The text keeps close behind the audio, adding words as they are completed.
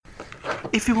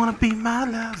If you wanna be my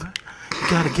lover, you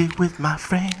gotta get with my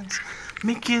friends.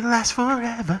 Make it last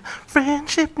forever.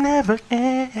 Friendship never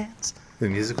ends. The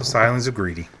musical silence of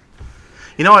Greedy.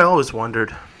 You know, I always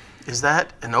wondered, is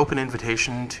that an open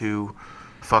invitation to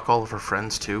fuck all of her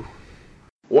friends too?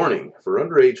 Warning for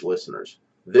underage listeners.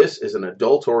 This is an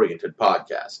adult-oriented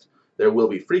podcast. There will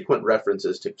be frequent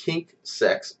references to kink,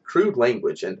 sex, crude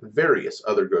language, and various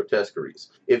other grotesqueries.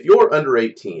 If you're under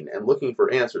 18 and looking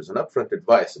for answers and upfront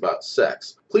advice about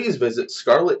sex, please visit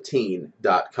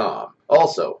scarletteen.com.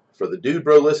 Also, for the dude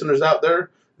bro listeners out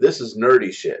there, this is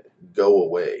nerdy shit. Go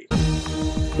away.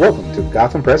 Welcome to the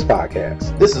Gotham Press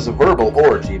Podcast. This is a verbal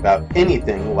orgy about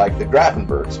anything like the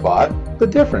Grafenberg spot, The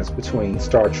difference between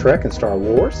Star Trek and Star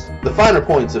Wars. the finer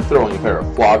points of throwing a pair of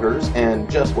floggers,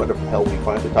 and just whatever the hell we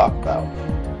find to talk about.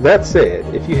 That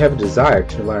said, if you have a desire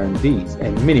to learn these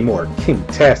and many more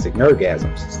kinktastic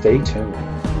nerdgasms, stay tuned.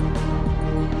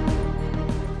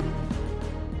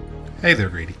 Hey there,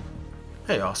 Greedy.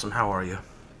 Hey, Austin, how are you?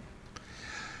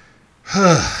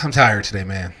 I'm tired today,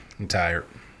 man. I'm tired.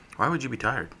 Why would you be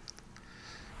tired?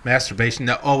 Masturbation?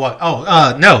 No. Oh, what?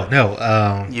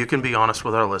 No. You can be honest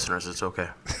with our listeners. It's okay.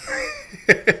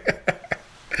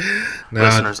 No.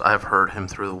 Listeners, I've heard him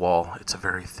through the wall. It's a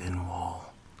very thin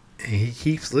wall. He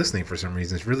keeps listening for some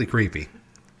reason. It's really creepy.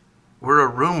 We're a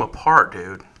room apart,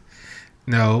 dude.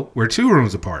 No, we're 2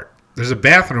 rooms apart. There's a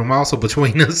bathroom also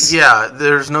between us. Yeah,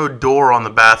 there's no door on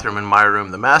the bathroom in my room.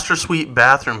 The master suite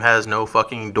bathroom has no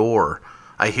fucking door.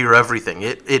 I hear everything.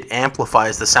 It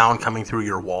amplifies the sound coming through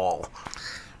your wall.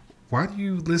 Why do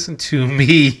you listen to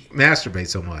me masturbate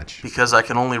so much? Because I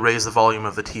can only raise the volume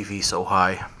of the TV so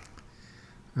high.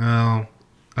 I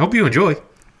hope you enjoy.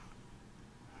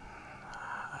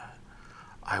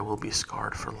 I will be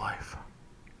scarred for life.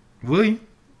 Will you?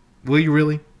 Will you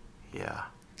really? Yeah.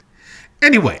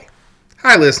 Anyway,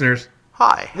 hi listeners.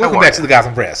 Hi. Welcome back to the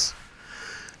Gotham Press.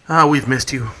 We've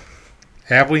missed you.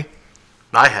 Have we?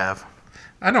 I have.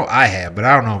 I know I have, but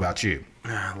I don't know about you.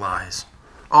 Lies.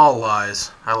 All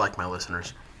lies. I like my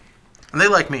listeners. And they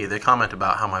like me. They comment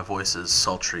about how my voice is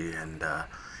sultry and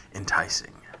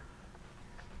enticing.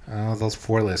 Oh, those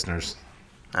poor listeners.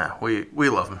 We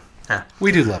love them.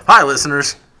 We do love them. Hi,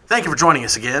 listeners. Thank you for joining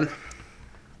us again.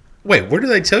 Wait, where did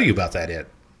they tell you about that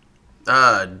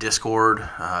at? Discord,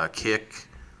 Kick.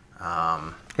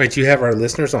 Wait, you have our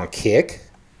listeners on Kick?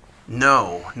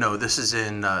 No. This is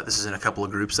in a couple of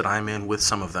groups that I'm in with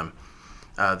some of them.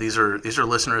 These are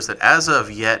listeners that, as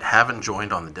of yet, haven't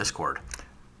joined on the Discord.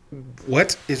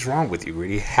 What is wrong with you,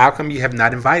 Rudy? How come you have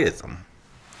not invited them?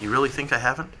 You really think I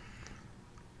haven't?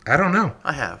 I don't know.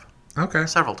 I have. Okay.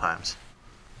 Several times.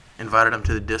 Invited them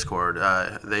to the Discord.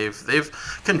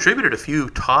 They've contributed a few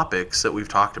topics that we've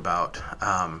talked about.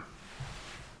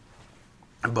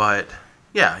 But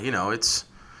yeah, you know, it's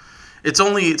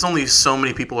only so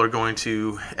many people are going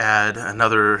to add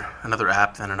another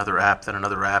app, then another app, then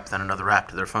another app, then another app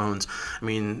to their phones. I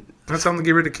mean, Let's tell them to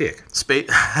get rid of Kick.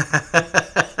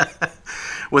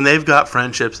 When they've got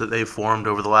friendships that they've formed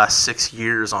over the last 6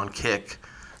 years on Kick.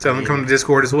 Tell them to come to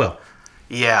Discord as well.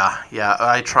 Yeah,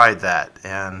 I tried that,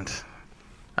 and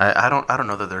I don't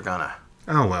know that they're gonna.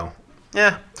 Oh, well.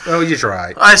 Yeah. Oh, you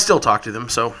tried. I still talk to them,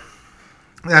 so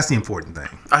That's the important thing.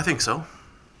 I think so.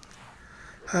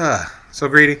 So,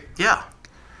 Greedy, Yeah.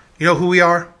 you know who we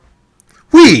are?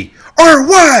 We are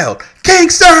Wild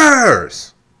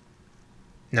Kinksters!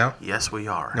 No? Yes, we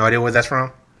are. No idea where that's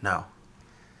from? No.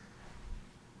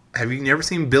 Have you never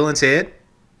seen Bill and Ted?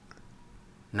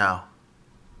 No.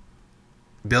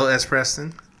 Bill S.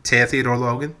 Preston, Ted Theodore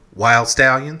Logan, Wild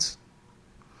Stallions?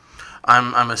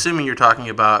 I'm assuming you're talking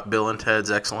about Bill and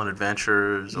Ted's Excellent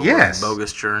Adventures or Yes.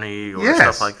 Bogus Journey or Yes.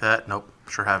 stuff like that. Nope,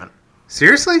 sure haven't.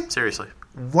 Seriously? Seriously.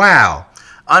 Wow.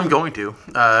 I'm going to.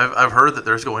 I've heard that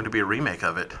there's going to be a remake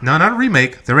of it. No, not a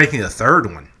remake. They're making a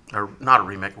third one. Or not a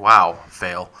remake. Wow,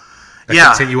 fail. A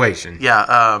continuation.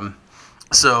 Yeah.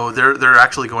 So they're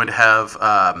actually going to have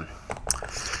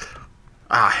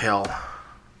hell.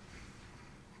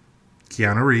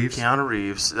 Keanu Reeves. Keanu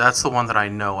Reeves. That's the one that I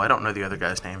know. I don't know the other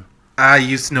guy's name. I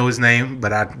used to know his name,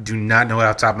 but I do not know it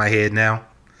off the top of my head now.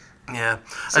 Yeah.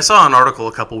 I saw an article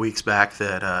a couple weeks back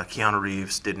that Keanu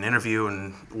Reeves did an interview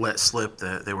and let slip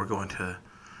that they were going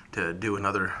to do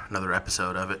another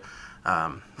episode of it.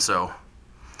 So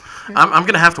I'm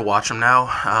going to have to watch them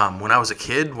now. When I was a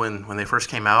kid, when they first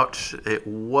came out, it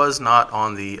was not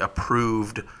on the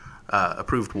approved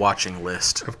watching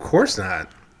list. Of course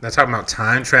not. They're talking about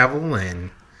time travel and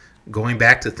going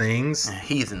back to things.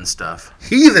 Heathen stuff.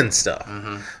 Heathen stuff.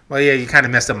 Mm-hmm. Well, yeah, you kind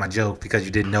of messed up my joke because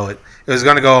you didn't know it. It was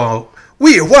going to go,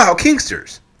 we are Wild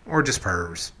Kinksters. Or just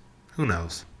pervs. Who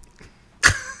knows?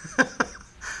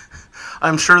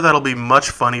 I'm sure that'll be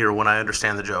much funnier when I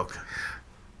understand the joke.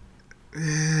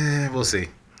 We'll see.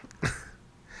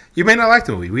 You may not like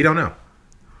the movie. We don't know.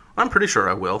 I'm pretty sure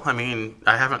I will. I mean,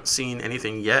 I haven't seen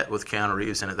anything yet with Keanu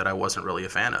Reeves in it that I wasn't really a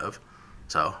fan of.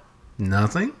 So,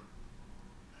 Nothing?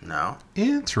 no.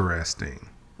 Interesting.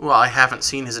 Well, I haven't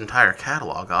seen his entire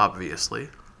catalog, obviously.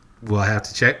 We'll have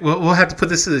to check. We'll have to put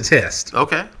this to the test.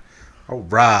 Okay. All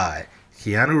right.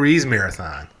 Keanu Reeves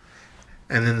Marathon.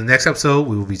 And then the next episode,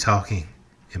 we will be talking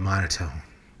in monotone.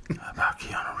 About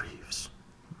Keanu Reeves.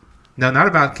 No, not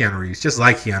about Keanu Reeves. Just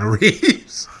like Keanu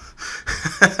Reeves.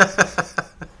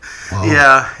 Whoa.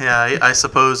 Yeah. I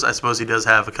suppose he does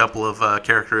have a couple of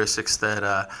characteristics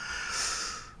that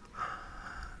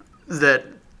that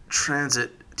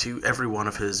transit to every one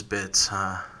of his bits.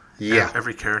 Yeah.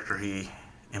 Every character he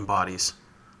embodies.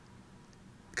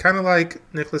 Kind of like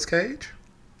Nicolas Cage.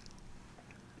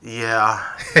 Yeah.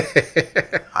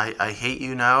 I hate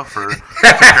you now for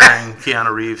comparing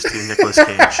Keanu Reeves to Nicolas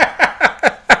Cage.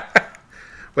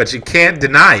 But you can't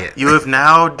deny it. You have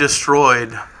now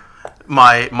destroyed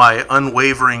my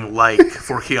unwavering like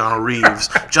for Keanu Reeves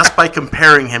just by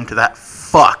comparing him to that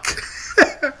fuck.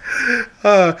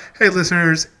 Hey,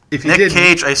 listeners, if you Nick didn't...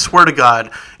 Cage, I swear to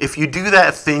God, if you do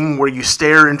that thing where you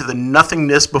stare into the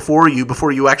nothingness before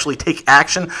you actually take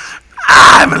action,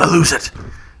 I'm going to lose it.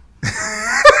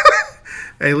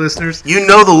 Hey, listeners. You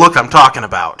know the look I'm talking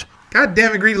about. God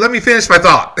damn it, Greedy. Let me finish my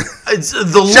thought. It's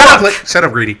the Shut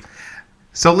up, Greedy.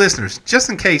 So, listeners, just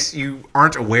in case you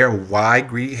aren't aware of why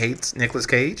Greedy hates Nicolas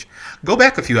Cage, go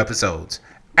back a few episodes.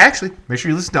 Actually, make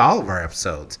sure you listen to all of our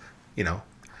episodes. And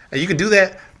you can do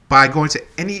that by going to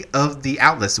any of the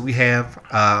outlets that we have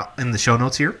in the show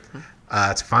notes here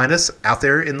to find us out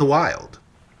there in the wild.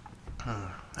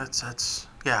 That's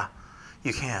yeah.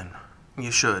 You can.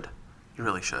 You should. You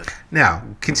really should. Now,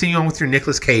 continue on with your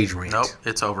Nicolas Cage rant. Nope,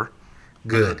 it's over.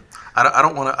 Good. I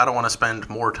don't want to spend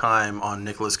more time on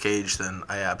Nicolas Cage than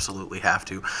I absolutely have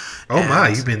to. Oh my,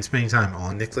 you've been spending time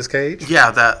on Nicolas Cage? Yeah,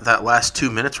 that last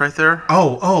 2 minutes right there.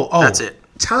 Oh. That's it.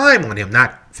 Time on him,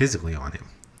 not physically on him.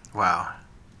 Wow.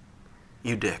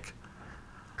 You dick.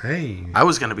 Hey. I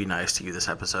was going to be nice to you this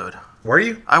episode. Were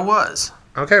you? I was.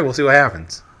 Okay, we'll see what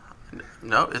happens.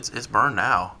 No, it's burned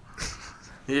now.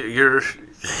 You're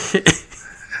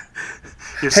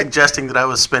suggesting that I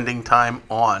was spending time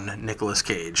on Nicolas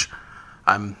Cage.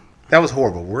 That was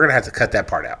horrible. We're going to have to cut that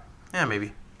part out. Yeah,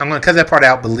 maybe. I'm going to cut that part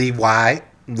out, believe why.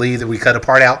 Believe that we cut a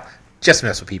part out just to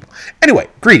mess with people. Anyway,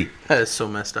 Greedy. That is so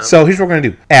messed up. So here's what we're going to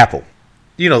do. Apple.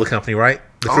 You know the company, right?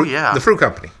 Yeah. The fruit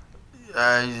company.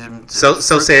 So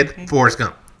said Forrest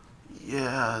Gump.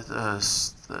 Yeah,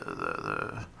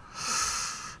 the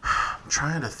I'm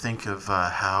trying to think of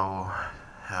how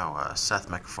Seth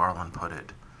MacFarlane put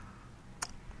it.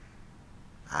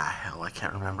 Hell, I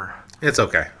can't remember. It's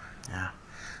okay.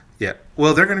 Yeah.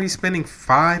 Well, they're going to be spending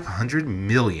 $500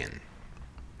 million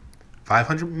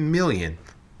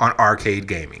on arcade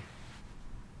gaming.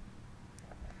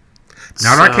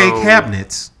 Not arcade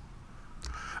cabinets.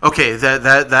 Okay,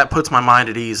 that puts my mind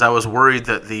at ease. I was worried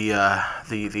that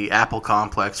the Apple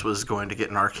complex was going to get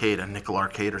an arcade, a nickel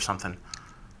arcade or something.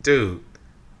 Dude,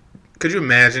 could you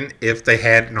imagine if they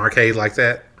had an arcade like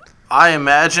that? I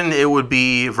imagine it would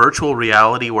be virtual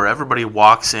reality where everybody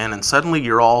walks in and suddenly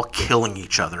you're all killing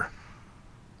each other.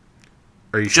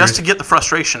 Are you just to get the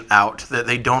frustration out that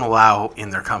they don't allow in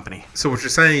their company. So what you're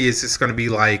saying is it's going to be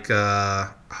like,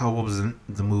 what was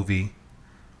the movie?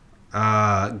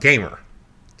 Gamer.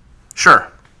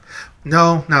 Sure.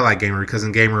 No, not like Gamer, because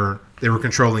in Gamer they were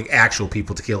controlling actual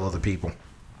people to kill other people.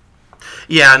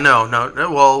 Yeah, no.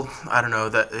 Well, I don't know.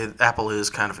 That Apple is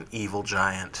kind of an evil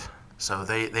giant, so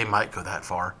they might go that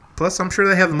far. Plus, I'm sure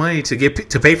they have the money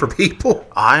to pay for people.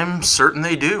 I'm certain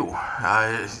they do.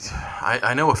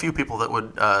 I know a few people that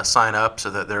would sign up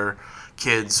so that their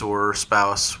kids or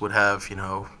spouse would have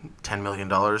 $10 million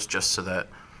just so that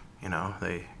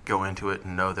they go into it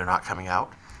and know they're not coming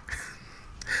out.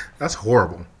 That's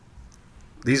horrible.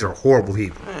 These are horrible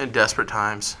people. In desperate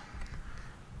times.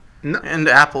 No. And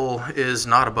Apple is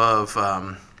not above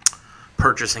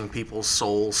purchasing people's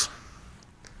souls.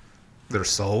 Their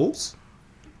souls?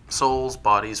 Souls,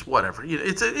 bodies, whatever.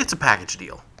 It's a package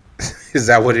deal. Is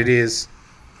that what it is?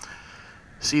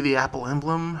 See the Apple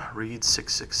emblem? Read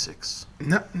 666.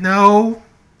 No.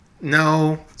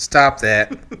 Stop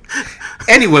that.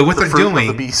 Anyway, what they're doing...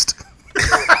 Of the beast.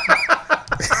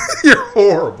 You're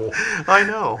horrible. I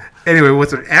know. Anyway, what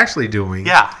they're actually doing...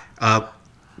 Yeah.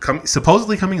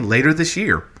 Supposedly coming later this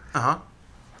year. Uh-huh.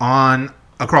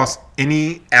 Across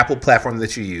any Apple platform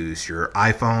that you use. Your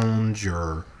iPhones,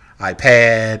 your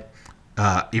iPad,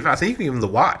 I think even the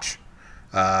watch.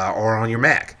 or on your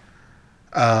Mac,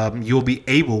 you'll be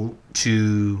able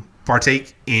to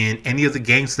partake in any of the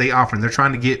games they offer. And they're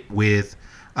trying to get with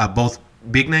both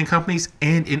big name companies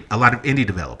and in a lot of indie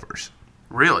developers.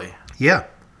 Really? Yeah.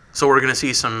 So we're going to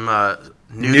see some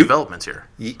new developments here.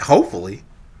 Hopefully.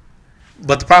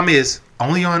 But the problem is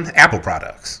only on Apple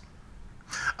products.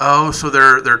 Oh, so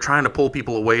they're trying to pull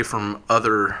people away from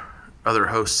other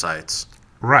host sites.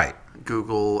 Right.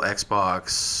 Google,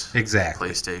 Xbox, Exactly.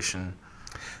 PlayStation.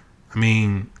 I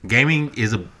mean, gaming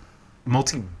is a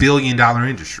multi-billion-dollar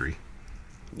industry.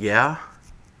 Yeah.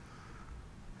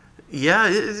 Yeah,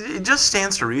 it just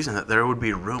stands to reason that there would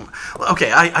be room.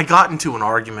 Okay, I got into an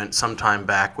argument sometime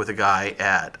back with a guy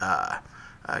at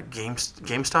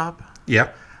GameStop.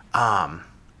 Yeah.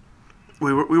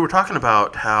 We were talking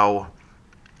about how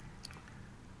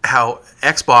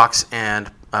Xbox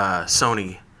and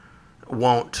Sony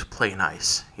won't play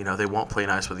nice. You know, they won't play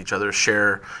nice with each other.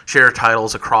 Share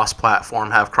titles across platform,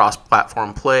 have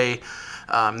cross-platform play.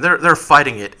 They're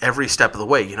fighting it every step of the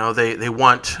way. You know, they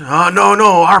want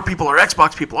no, our people are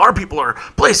Xbox people, our people are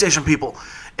PlayStation people,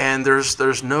 and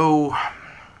there's no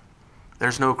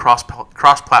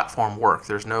cross-platform work.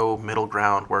 There's no middle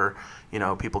ground where, you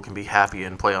know, people can be happy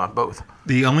and play on both.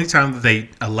 The only time that they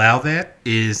allow that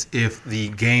is if the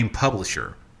game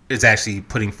publisher is actually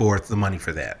putting forth the money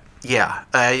for that. Yeah,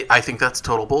 I think that's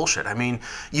total bullshit. I mean,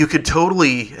 you could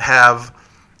totally have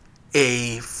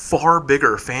a far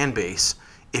bigger fan base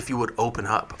if you would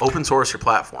open source your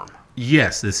platform.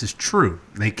 Yes, this is true.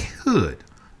 They could,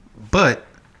 but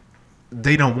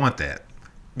they don't want that.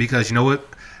 Because you know what?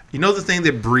 You know the thing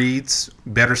that breeds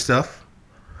better stuff?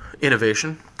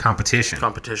 Innovation. Competition.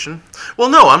 Well,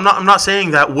 no, I'm not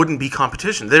saying that wouldn't be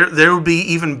competition. There would be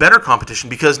even better competition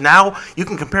because now you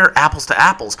can compare apples to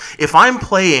apples. If I'm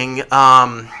playing,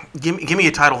 give me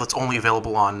a title that's only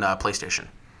available on PlayStation.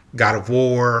 God of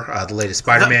War, the latest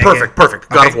Spider-Man. Perfect.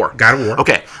 God of War.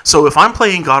 Okay, so if I'm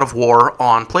playing God of War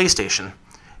on PlayStation,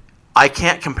 I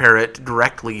can't compare it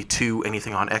directly to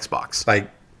anything on Xbox. Like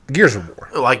Gears of War.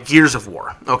 Like Gears of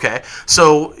War. Okay,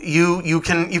 so you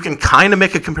can kind of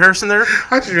make a comparison there.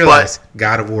 I just realized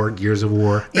God of War, Gears of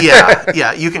War.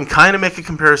 yeah, you can kind of make a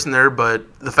comparison there,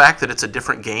 but the fact that it's a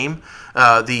different game,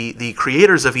 the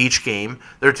creators of each game,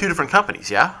 they're two different companies.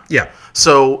 Yeah. Yeah.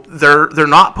 So they're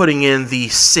not putting in the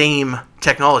same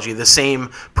technology, the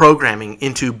same programming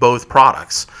into both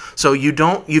products. So you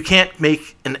can't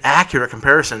make an accurate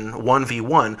comparison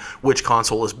 1v1 which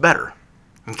console is better.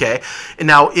 Okay, and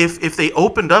now if they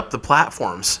opened up the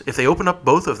platforms, if they opened up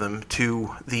both of them to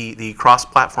the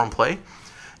cross-platform play,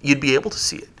 you'd be able to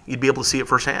see it. You'd be able to see it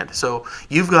firsthand. So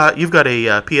you've got a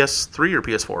PS3 or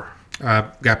PS4.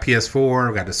 I've got PS4.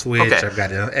 I've got a Switch. Okay. I've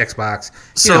got an Xbox.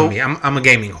 You know me. I'm a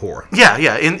gaming whore.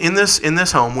 Yeah. In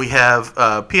this home, we have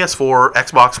PS4,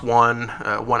 Xbox One,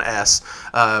 One S.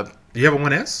 Do you have a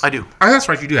One S? I do. Oh, that's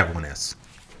right. You do have a One S.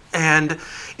 And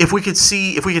if we could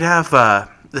have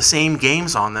the same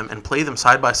games on them and play them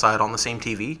side by side on the same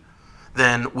TV,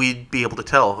 then we'd be able to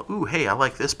tell, ooh, hey, I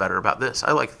like this better about this.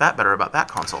 I like that better about that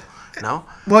console. No?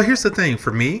 Well, here's the thing.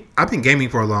 For me, I've been gaming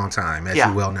for a long time, as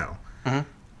you well know. Mm-hmm.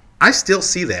 I still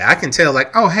see that. I can tell,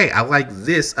 like, oh, hey, I like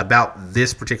this about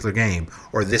this particular game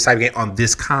or this type of game on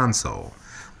this console.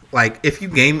 Like, if you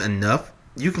game enough,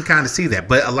 you can kind of see that.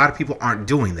 But a lot of people aren't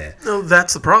doing that. No,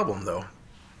 that's the problem, though.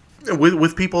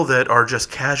 With people that are just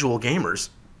casual gamers,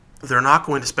 they're not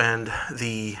going to spend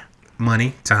the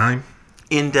money, time,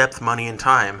 in-depth money and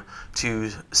time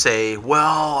to say,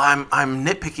 well, I'm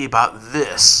nitpicky about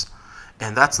this,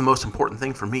 and that's the most important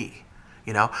thing for me.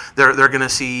 You know, they're going to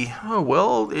see, oh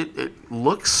well, it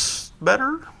looks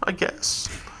better, I guess,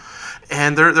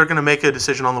 and they're going to make a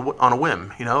decision on a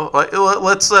whim. You know,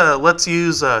 let's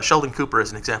use Sheldon Cooper as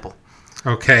an example.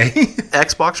 Okay.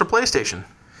 Xbox or PlayStation?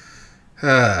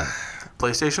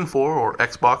 PlayStation 4 or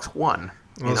Xbox One?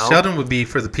 Well, Sheldon would be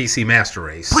for the PC Master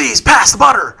Race. Please pass the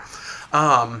butter.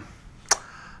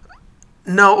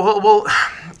 No,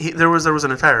 there was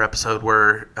an entire episode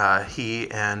where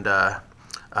he and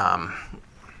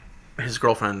his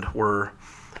girlfriend were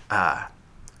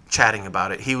chatting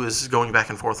about it. He was going back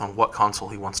and forth on what console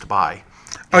he wants to buy.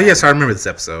 Oh yes, I remember this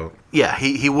episode. Yeah,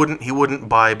 he wouldn't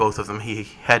buy both of them. He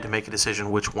had to make a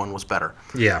decision which one was better.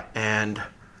 Yeah, and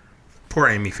poor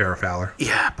Amy Farrah Fowler.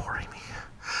 Yeah, poor Amy.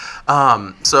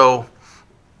 So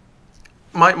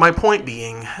my point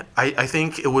being, I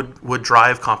think it would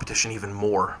drive competition even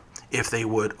more if they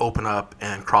would open up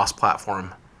and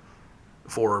cross-platform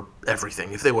for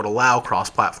everything. If they would allow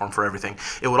cross-platform for everything,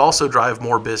 it would also drive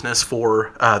more business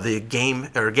for the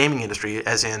gaming industry,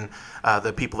 as in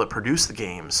the people that produce the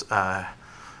games.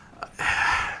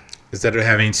 Instead of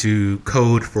having to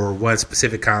code for one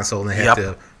specific console and they have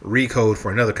to recode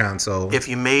for another console. If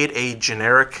you made a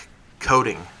generic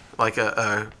coding, like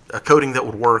a coding that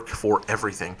would work for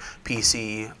everything,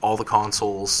 PC, all the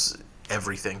consoles,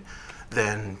 everything,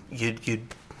 then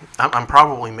I'm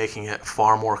probably making it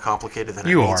far more complicated than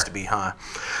it needs to be, huh?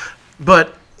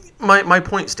 But my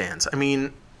point stands. I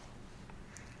mean,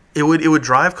 it would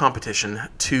drive competition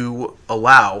to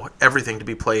allow everything to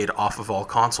be played off of all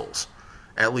consoles.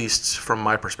 At least from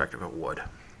my perspective, it would.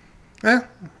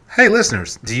 Hey,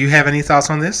 listeners, do you have any thoughts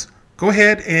on this? Go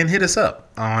ahead and hit us up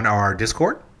on our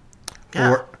Discord.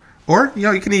 Yeah. Or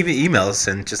you can even email us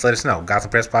and just let us know.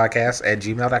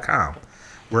 GothamPressPodcast@gmail.com.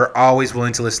 We're always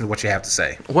willing to listen to what you have to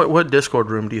say. What Discord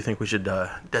room do you think we should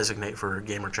designate for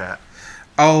gamer chat?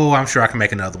 Oh, I'm sure I can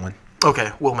make another one.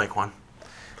 Okay, we'll make one.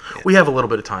 Yeah. We have a little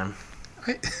bit of time.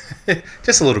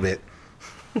 Just a little bit.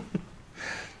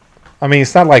 I mean,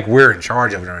 it's not like we're in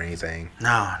charge of it or anything.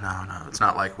 No. It's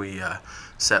not like we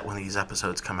set when these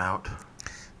episodes come out.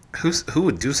 Who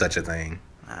would do such a thing?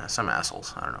 Some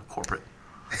assholes. I don't know. Corporate.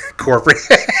 Corporate?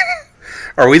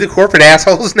 Are we the corporate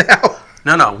assholes now?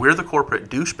 No. We're the corporate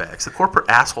douchebags. The corporate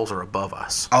assholes are above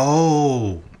us.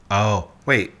 Oh.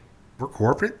 Wait. We're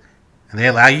corporate? And they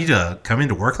allow you to come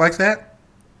into work like that?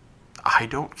 I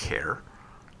don't care.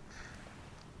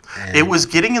 It was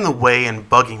getting in the way and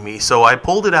bugging me, so I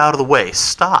pulled it out of the way.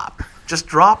 Stop. Just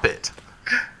drop it.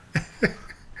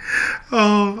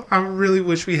 Oh, I really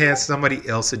wish we had somebody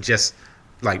else to just,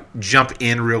 jump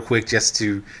in real quick just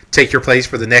to take your place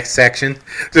for the next section.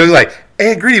 So it's like,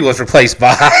 Ed Greedy was replaced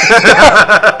by...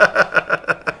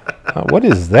 what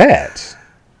is that?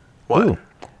 What? Ooh,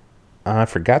 I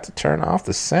forgot to turn off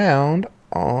the sound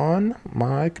on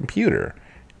my computer.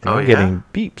 And I'm getting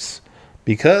beeps.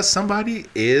 Because somebody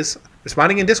is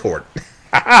responding in Discord.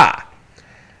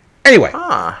 Anyway.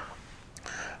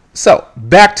 So,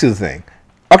 back to the thing.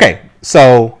 Okay,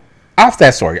 so off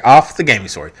the gaming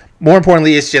story. More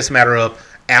importantly, it's just a matter of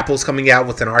Apple's coming out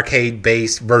with an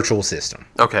arcade-based virtual system.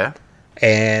 Okay.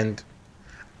 And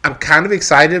I'm kind of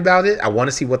excited about it. I want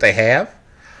to see what they have.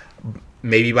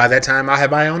 Maybe by that time I'll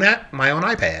have my own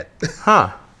iPad.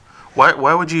 Huh.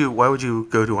 Why would you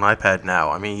go to an iPad now?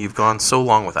 I mean, you've gone so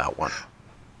long without one.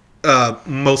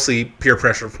 Mostly peer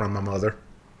pressure from my mother.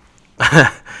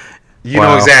 You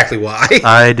know exactly why.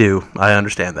 I do. I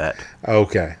understand that.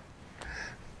 Okay.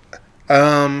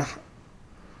 I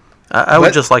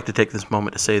would just like to take this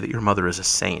moment to say that your mother is a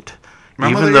saint.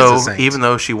 Even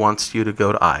though she wants you to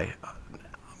go to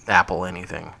Apple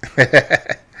anything.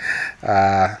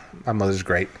 My mother's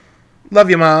great. Love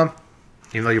you, Mom.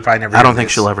 Even though you probably never. I don't think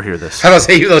she'll ever hear this. I don't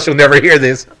say even though she'll never hear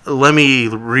this. Let me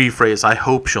rephrase. I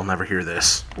hope she'll never hear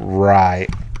this. Right.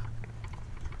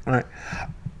 All right.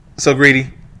 So, Greedy,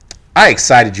 I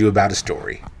excited you about a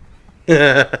story.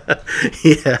 Yeah.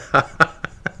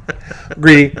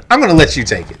 Greedy, I'm going to let you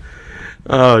take it.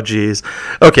 Oh, geez.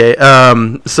 Okay.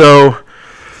 So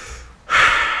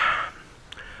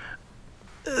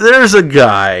there's a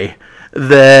guy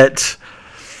that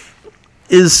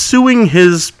is suing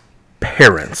his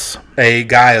parents. A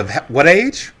guy of what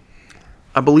age?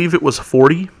 I believe it was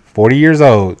 40. 40 years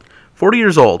old. 40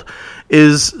 years old.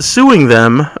 Is suing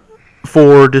them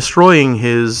for destroying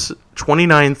his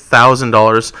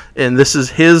 $29,000, and this is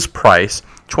his price,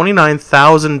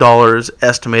 $29,000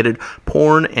 estimated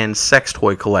porn and sex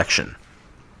toy collection.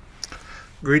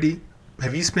 Greedy,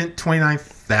 have you spent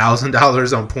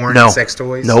 $29,000 on porn and sex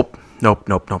toys? Nope.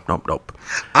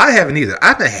 I haven't either. I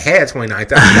haven't had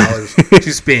 $29,000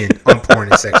 to spend on porn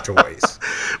and sex toys.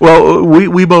 Well,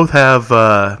 we both have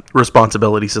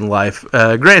responsibilities in life.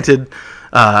 Granted,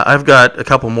 I've got a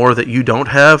couple more that you don't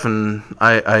have, and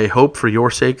I hope for your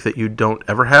sake that you don't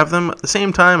ever have them. At the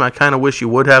same time, I kind of wish you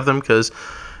would have them because,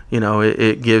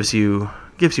 it gives you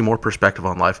more perspective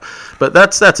on life. But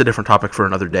that's a different topic for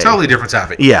another day. Totally different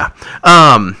topic. Yeah.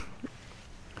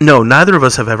 No, neither of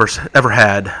us have ever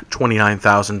had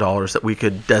 $29,000 that we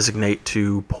could designate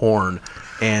to porn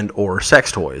and or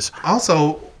sex toys.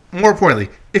 Also, more importantly,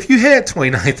 if you had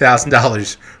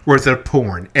 $29,000 worth of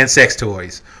porn and sex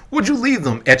toys, would you leave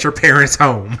them at your parents'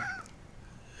 home?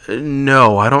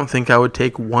 No, I don't think I would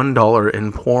take $1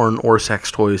 in porn or sex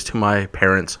toys to my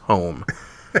parents' home.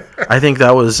 I think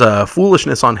that was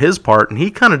foolishness on his part, and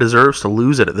he kind of deserves to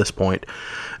lose it at this point.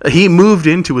 He moved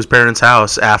into his parents'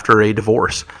 house after a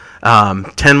divorce.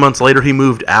 10 months later, he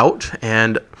moved out,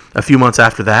 and a few months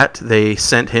after that, they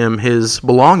sent him his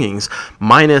belongings,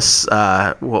 minus,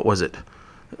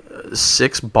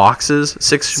 6 boxes?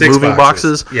 Six moving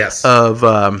boxes yes.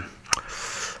 Of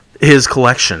his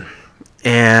collection.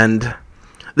 And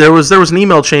there was an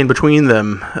email chain between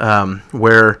them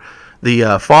where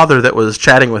the father that was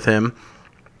chatting with him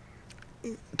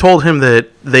told him that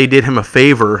they did him a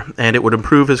favor and it would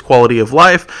improve his quality of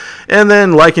life, and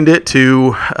then likened it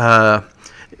to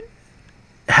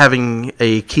having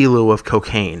a kilo of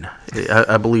cocaine.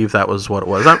 I believe that was what it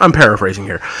was. I'm paraphrasing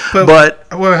here. But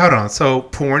well, hold on. So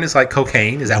porn is like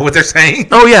cocaine? Is that what they're saying?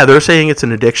 oh yeah, they're saying it's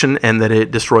an addiction and that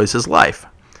it destroys his life.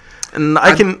 And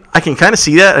I can kind of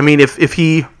see that. I mean, if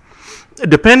he,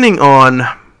 depending on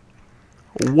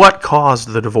what caused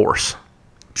the divorce.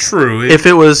 True. If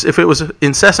it was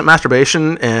incessant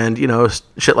masturbation and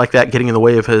shit like that getting in the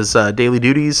way of his daily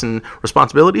duties and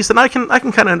responsibilities, then I can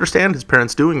kind of understand his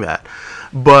parents doing that.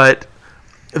 But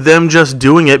them just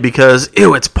doing it because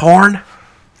it's porn.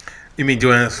 You mean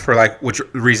doing it for like which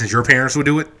reasons your parents would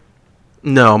do it?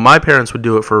 No, my parents would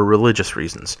do it for religious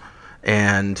reasons,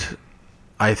 and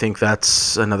I think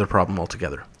that's another problem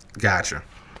altogether. Gotcha.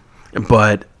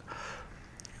 But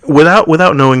without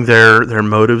knowing their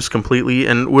motives completely,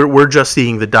 and we're just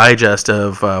seeing the digest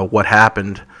of what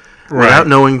happened. Right. Without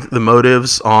knowing the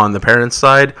motives on the parents'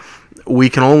 side, we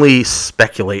can only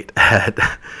speculate at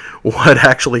what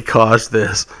actually caused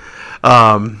this.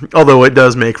 Although it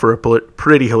does make for a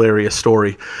pretty hilarious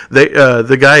story.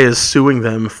 The guy is suing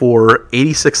them for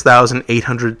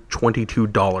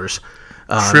 $86,822.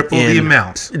 Triple the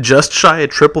amount. Just shy of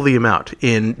triple the amount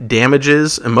in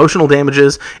damages, emotional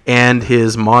damages, and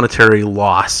his monetary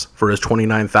loss for his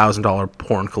 $29,000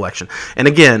 porn collection. And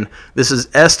again, this is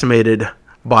estimated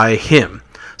by him.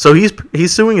 So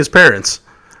he's suing his parents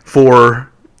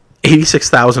for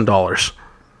 $86,000.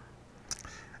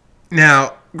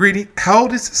 Now, Greedy, how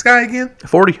old is this guy again?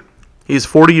 40. He's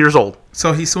 40 years old.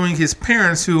 So he's suing his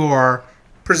parents, who are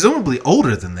presumably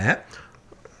older than that.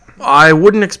 I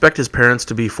wouldn't expect his parents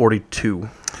to be 42.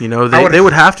 They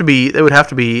would have to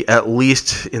be at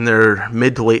least in their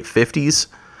mid to late 50s.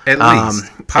 At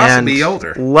least, possibly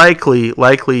older.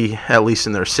 Likely at least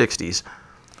in their 60s.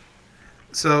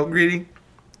 So, Greedy,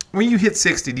 when you hit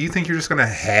 60, do you think you're just going to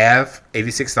have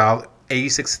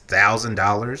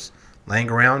 $86,000 laying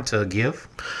around to give?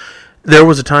 There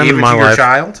was a time Even in my to your life.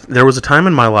 Child? There was a time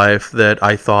in my life that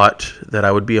I thought that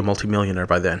I would be a multimillionaire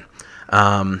by then.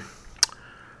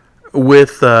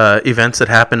 With events that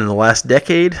happened in the last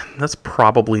decade, that's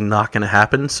probably not going to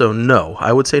happen. So no,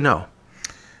 I would say no.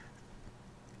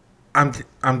 I'm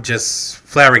just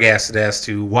flabbergasted as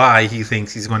to why he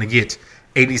thinks he's going to get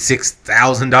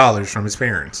 $86,000 from his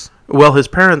parents. Well, his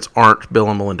parents aren't Bill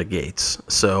and Melinda Gates,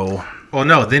 so. Well,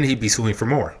 no, then he'd be suing for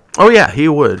more. Oh yeah, he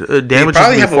would. Damages he'd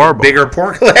probably have a bigger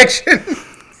porn collection.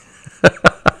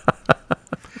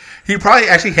 He'd probably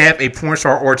actually have a porn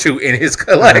star or two in his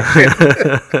collection.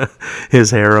 His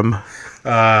harem.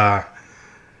 Wow.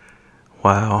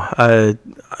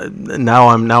 Now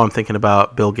I'm thinking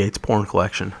about Bill Gates' porn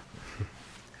collection.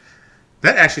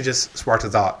 That actually just sparked a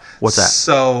thought. What's that?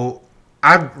 So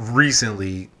I've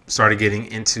recently started getting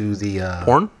into the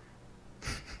porn.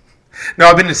 No,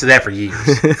 I've been into that for years.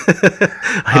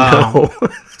 I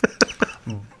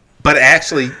know. But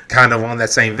actually, kind of on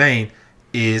that same vein,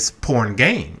 is porn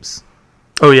games.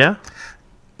 Oh yeah.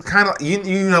 Kind of,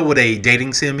 you know what a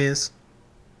dating sim is?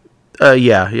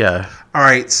 Yeah. All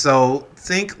right, so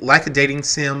think like a dating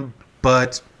sim,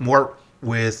 but more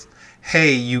with,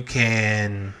 hey, you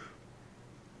can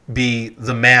be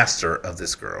the master of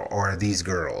this girl or these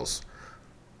girls,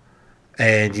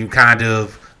 and you kind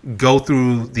of go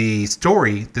through the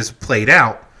story that's played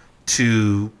out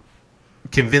to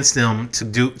convince them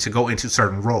to go into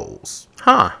certain roles.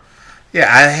 Huh. Yeah,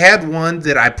 I had one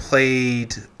that I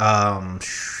played a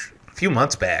few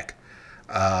months back,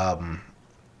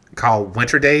 called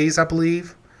Winter Days, I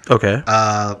believe. Okay.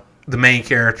 The main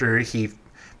character, he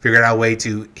figured out a way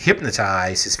to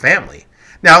hypnotize his family.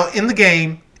 Now, in the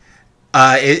game,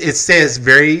 it says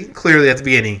very clearly at the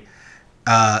beginning,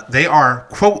 they are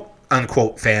quote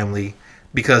unquote family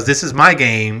because this is my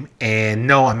game, and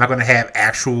no, I'm not going to have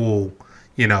actual,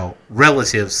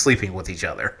 relatives sleeping with each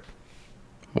other.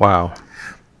 Wow.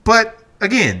 But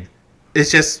again,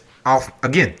 it's just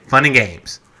fun and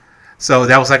games. So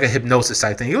that was like a hypnosis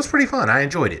type thing. It was pretty fun. I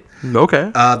enjoyed it.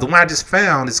 Okay. The one I just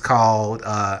found is called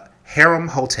Harem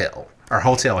Hotel or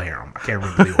Hotel Harem. I can't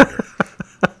remember the order.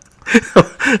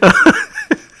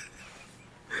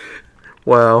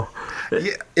 Wow.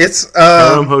 Yeah, it's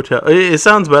Harem Hotel. It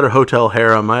sounds better, Hotel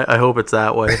Harem. I hope it's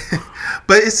that way.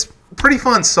 But it's pretty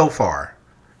fun so far.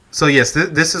 So yes,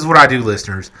 this is what I do,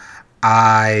 listeners.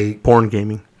 Porn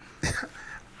gaming.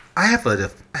 I have a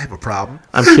problem.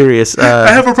 I'm curious.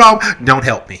 I have a problem. Don't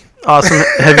help me. Awesome.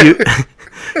 Have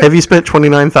you spent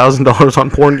 $29,000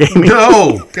 on porn gaming?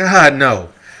 No, God, no.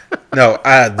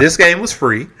 This game was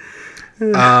free.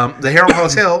 The Harem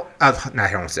Hotel, not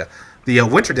Harem Hotel, the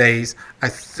Winter Days, I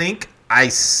think I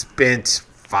spent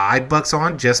 $5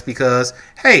 on just because,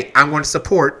 hey, I'm going to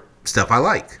support stuff I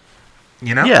like.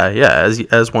 You know? Yeah,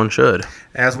 as one should.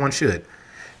 As one should.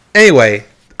 Anyway,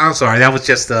 I'm sorry, that was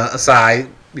just a aside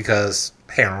because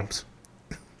harems.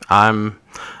 I'm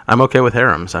okay with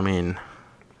harems. I mean,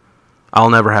 I'll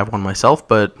never have one myself,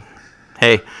 but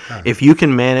hey, if you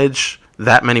can manage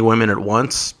that many women at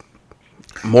once,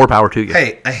 more power to you.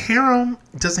 Hey, a harem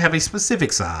doesn't have a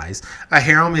specific size. A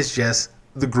harem is just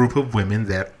the group of women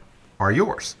that are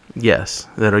yours. Yes,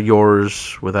 that are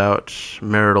yours without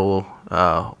marital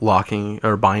locking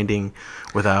or binding,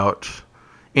 without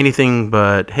anything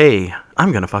but, hey,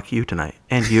 I'm going to fuck you tonight.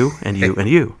 And you, and you, and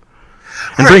you.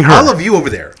 And bring her. All of you over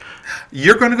there.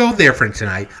 You're going to go there for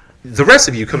tonight. The rest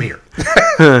of you, come here.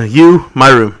 You, my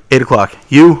room, 8 o'clock.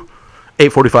 You,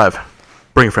 8:45.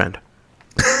 Bring a friend.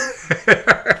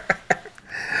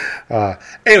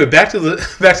 Anyway, back to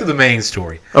the main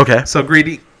story. Okay. So,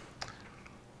 Greedy,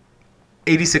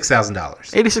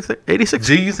 $86,000. 86.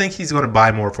 Do you think he's going to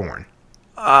buy more porn?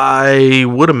 I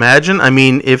would imagine. I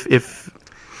mean,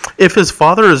 if his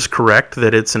father is correct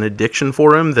that it's an addiction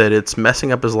for him, that it's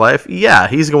messing up his life, yeah,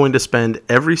 he's going to spend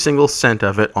every single cent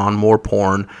of it on more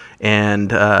porn,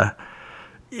 and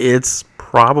it's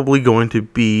probably going to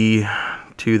be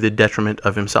to the detriment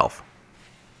of himself.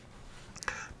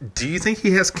 Do you think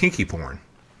he has kinky porn?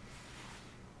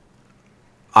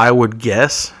 I would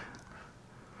guess.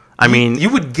 I mean, you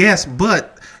would guess,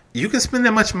 but you can spend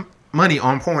that much money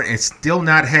on porn and still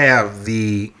not have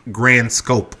the grand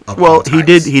scope of. Well, he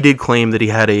did claim that he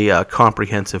had a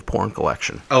comprehensive porn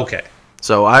collection. Okay.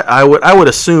 So I would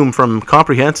assume from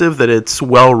comprehensive that it's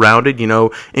well rounded, you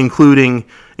know, including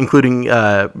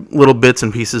little bits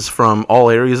and pieces from all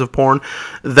areas of porn.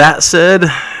 That said,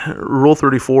 Rule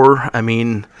 34, I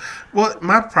mean, well,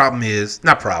 my problem is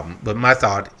not problem, but my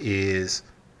thought is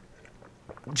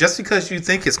just because you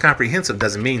think it's comprehensive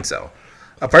doesn't mean so.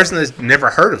 A person that's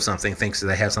never heard of something thinks that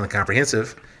they have something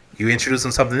comprehensive. You introduce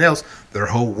them something else, their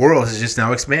whole world has just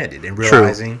now expanded and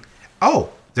realizing, oh,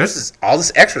 there's all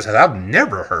this extras that I've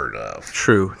never heard of.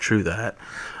 True that.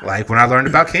 Like when I learned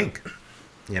about kink,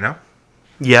 you know?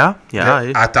 Yeah.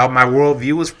 I thought my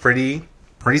worldview was pretty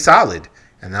solid.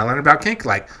 And I learned about kink,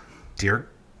 like, dear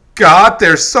God,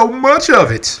 there's so much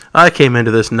of it. I came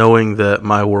into this knowing that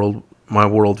my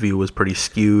worldview was pretty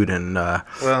skewed and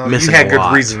missing you had a good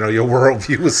lot. reason though. Your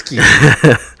worldview was skewed.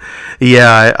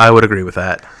 Yeah, I would agree with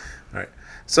that. All right.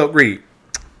 So, Greedy,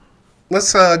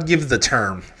 let's give the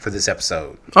term for this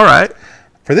episode. All right.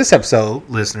 For this episode,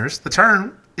 listeners, the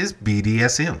term is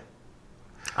BDSM.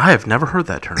 I have never heard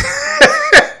that term.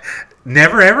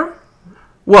 Never ever?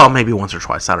 Well, maybe once or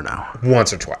twice. I don't know.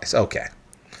 Once or twice. Okay.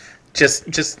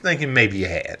 Just thinking maybe you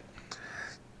had.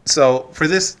 So for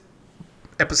this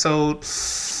episode,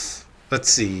 let's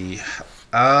see.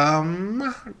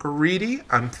 Greedy.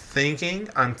 I'm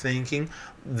thinking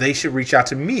they should reach out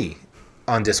to me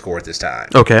on Discord this time.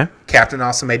 Okay. Captain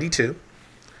Awesome 82.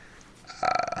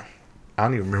 I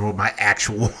don't even remember what my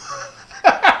actual.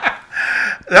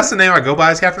 That's the name I go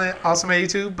by, is Captain Awesome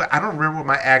 82, but I don't remember what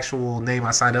my actual name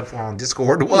I signed up for on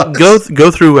Discord was. Go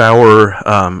through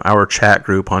our chat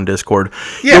group on Discord.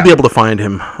 Yeah. You'll be able to find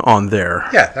him on there.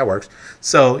 Yeah, that works.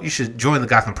 So you should join the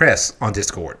Gotham Press on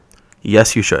Discord.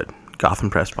 Yes, you should. Gotham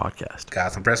Press Podcast.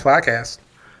 Gotham Press Podcast.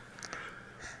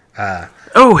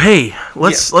 Oh, hey,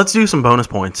 let's do some bonus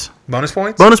points. Bonus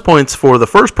points? Bonus points for the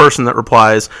first person that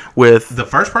replies with The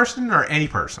first person or any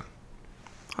person?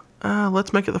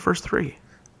 let's make it the first three.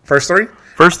 First three?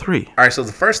 First three. All right, so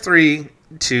the first three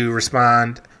to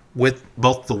respond with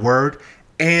both the word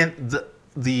and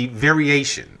the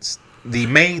variations, the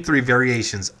main three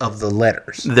variations of the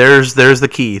letters. There's the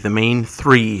key, the main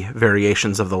three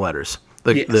variations of the letters.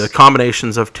 The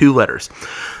combinations of two letters.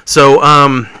 So,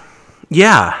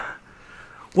 yeah.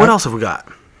 What else have we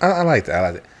got? I like that. I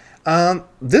like it.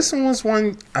 This one was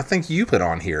one I think you put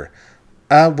on here.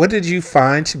 What did you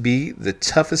find to be the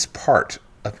toughest part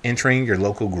of entering your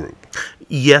local group?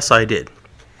 Yes, I did.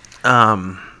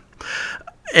 And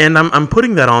I'm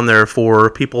putting that on there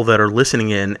for people that are listening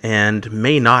in and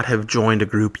may not have joined a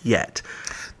group yet.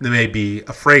 They may be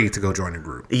afraid to go join a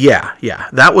group. Yeah.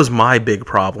 That was my big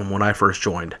problem when I first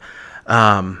joined.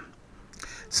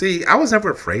 See, I was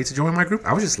never afraid to join my group.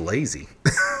 I was just lazy.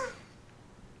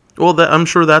 Well, I'm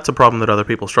sure that's a problem that other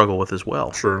people struggle with as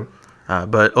well. True.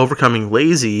 But overcoming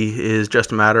lazy is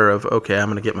just a matter of, okay, I'm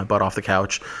going to get my butt off the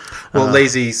couch. Well,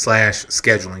 lazy /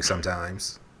 scheduling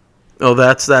sometimes. Oh,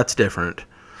 that's different.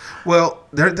 Well,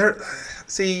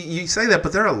 see, you say that,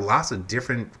 but there are lots of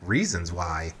different reasons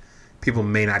why people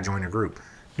may not join a group.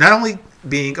 Not only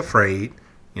being afraid,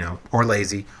 or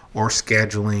lazy, or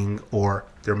scheduling, or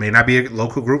there may not be a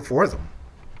local group for them.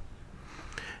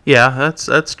 Yeah,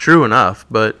 that's true enough.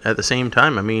 But at the same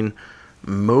time, I mean,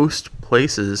 most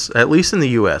places, at least in the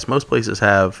U.S., most places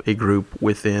have a group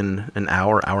within an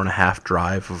hour and a half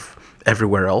drive of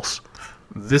everywhere else.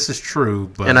 This is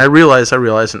true, but And I realize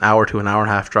an hour to an hour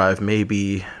and a half drive may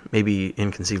be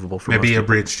inconceivable for maybe most a people.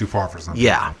 bridge too far for some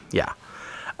people. Yeah.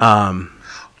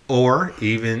 Or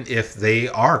even if they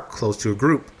are close to a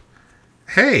group,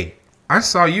 hey, I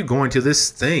saw you going to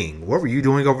this thing. What were you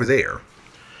doing over there?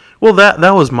 Well, that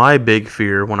was my big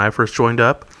fear when I first joined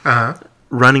up, Uh-huh.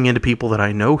 running into people that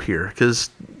I know here, because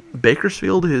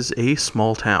Bakersfield is a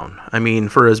small town. I mean,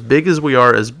 for as big as we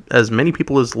are, as many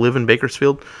people as live in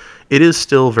Bakersfield, it is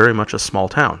still very much a small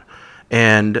town.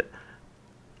 And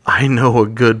I know a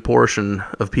good portion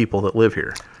of people that live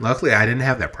here. Luckily, I didn't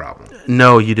have that problem.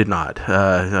 No, you did not.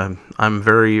 I'm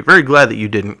very, very glad that you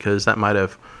didn't, because that might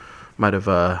have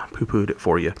poo-pooed it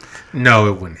for you. No,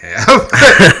 it wouldn't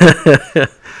have.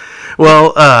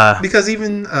 Well, Because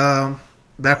even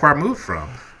back where I moved from,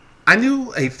 I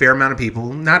knew a fair amount of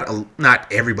people.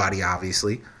 Not everybody,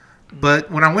 obviously.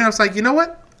 But when I went, I was like, you know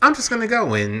what? I'm just going to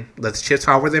go and let the chips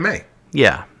fall where they may.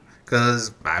 yeah.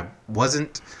 Because I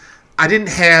didn't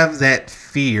have that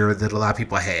fear that a lot of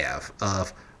people have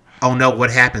of, oh no,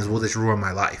 what happens? Will this ruin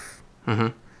my life? Mm-hmm.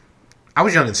 I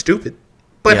was young and stupid.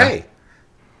 But Yeah. hey,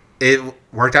 it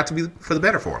worked out to be for the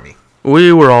better for me.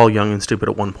 We were all young and stupid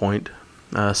at one point.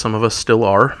 Some of us still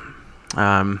are.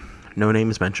 No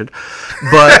names mentioned.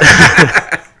 But,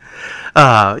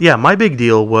 yeah, my big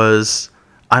deal was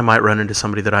I might run into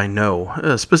somebody that I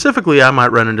know. Specifically, I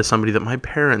might run into somebody that my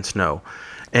parents know.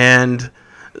 And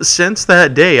since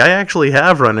that day, I actually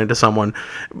have run into someone.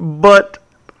 But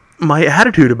my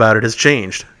attitude about it has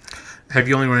changed. Have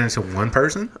you only run into one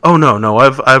person? Oh, no.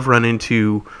 I've run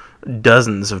into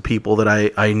dozens of people that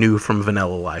I knew from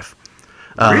vanilla life.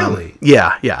 Really?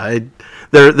 Yeah.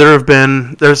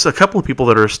 There's a couple of people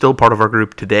that are still part of our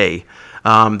group today.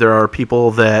 There are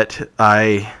people that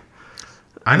I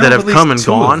know that of have at come least and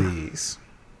two gone. Of these.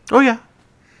 Oh yeah.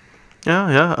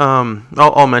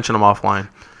 I'll mention them offline.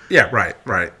 Yeah,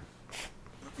 right.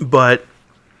 But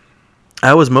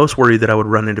I was most worried that I would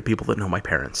run into people that know my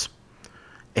parents,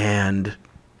 and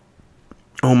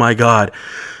oh my God,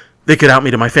 they could out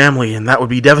me to my family, and that would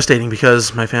be devastating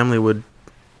because my family would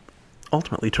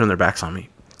ultimately turn their backs on me.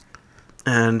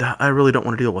 And I really don't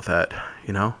want to deal with that,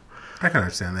 I can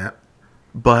understand that.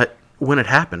 But when it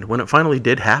finally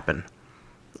did happen,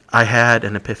 I had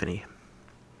an epiphany.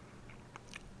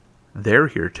 They're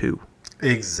here too.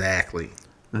 Exactly.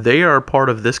 They are part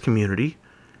of this community,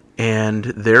 and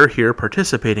they're here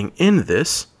participating in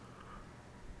this.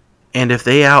 And if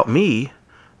they out me,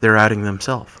 they're outing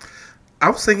themselves. I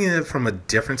was thinking it from a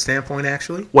different standpoint,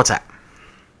 actually. What's that?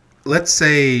 Let's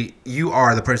say you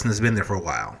are the person that's been there for a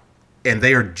while, and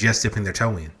they are just dipping their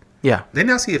toe in. Yeah. They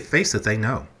now see a face that they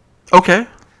know. Okay.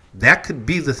 That could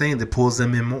be the thing that pulls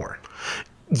them in more.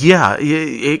 Yeah,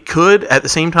 it could. At the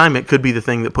same time, it could be the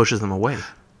thing that pushes them away.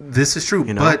 This is true,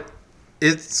 but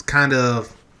it's kind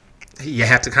of, you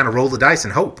have to kind of roll the dice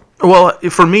and hope. Well,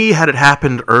 for me, had it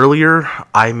happened earlier,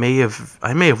 I may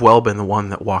have well been the one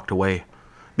that walked away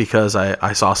because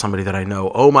I saw somebody that I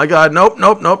know. Oh my God, nope,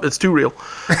 it's too real.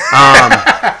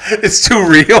 It's too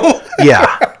real.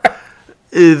 Yeah,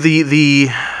 the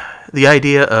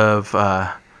idea of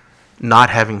not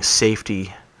having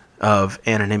safety of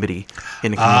anonymity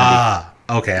in a community.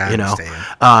 Okay, I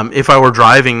understand. If I were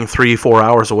driving 3-4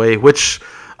 hours away, which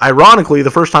ironically,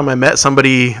 the first time I met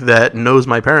somebody that knows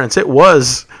my parents, it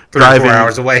was 3 or 4 driving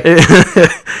hours away.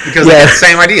 Because they had the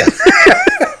same idea.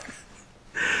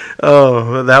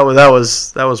 Oh, that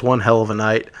was one hell of a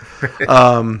night.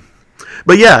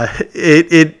 But yeah,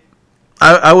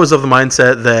 I was of the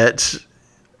mindset that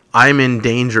I'm in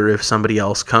danger if somebody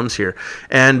else comes here.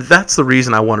 And that's the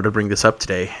reason I wanted to bring this up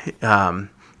today.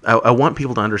 I want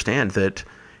people to understand that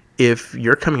if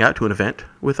you're coming out to an event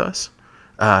with us,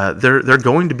 they're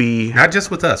going to be... Not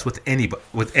just with us, with any kink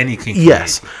community.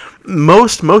 Yes.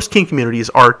 Most kink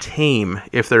communities are tame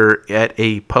if they're at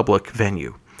a public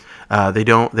venue. They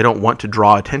don't want to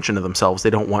draw attention to themselves. They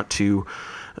don't want to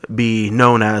be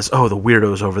known as, the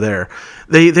weirdos over there.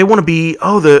 They want to be,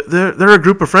 they're a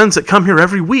group of friends that come here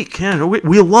every week. Yeah,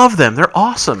 we love them. They're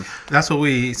awesome. That's what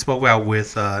we spoke about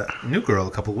with New Girl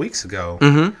a couple of weeks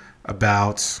ago,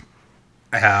 about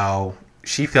how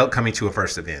she felt coming to a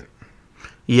first event.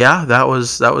 Yeah, that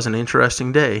was an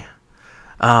interesting day.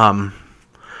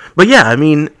 But yeah, I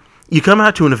mean, you come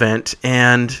out to an event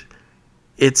and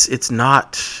it's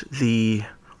not the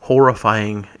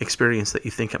horrifying experience that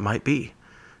you think it might be.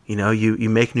 You know, you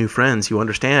make new friends. You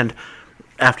understand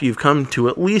after you've come to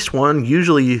at least one,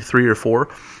 usually 3 or 4,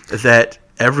 that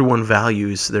everyone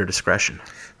values their discretion.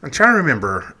 I'm trying to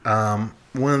remember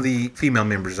one of the female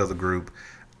members of the group.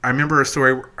 I remember a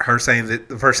story, her saying that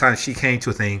the first time she came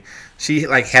to a thing, she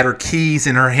like had her keys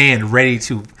in her hand ready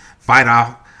to fight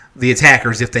off the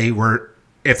attackers if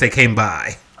they came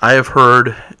by. I have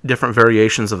heard different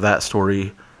variations of that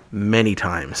story many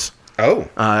times. Oh.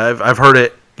 I've heard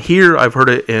it here. I've heard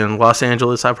it in Los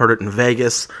Angeles. I've heard it in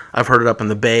Vegas. I've heard it up in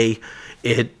the Bay.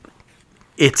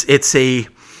 It's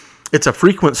a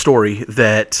frequent story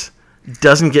that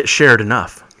doesn't get shared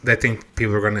enough. They think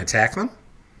people are going to attack them?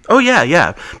 Oh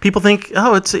yeah. People think,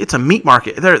 oh, it's a meat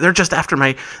market. They're just after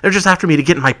me to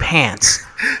get in my pants.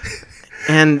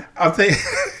 And I'm thinking.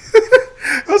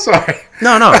 I'm sorry.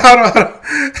 No. I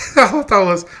thought it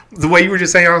was the way you were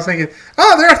just saying. I was thinking,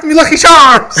 oh, they're after me, Lucky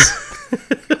Charms.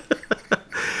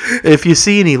 If you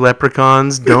see any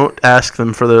leprechauns, don't ask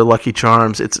them for their Lucky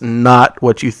Charms. It's not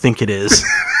what you think it is.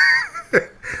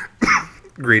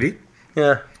 Greedy.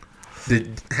 Yeah.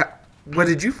 What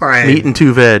did you find? Meat and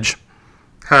 2 veg.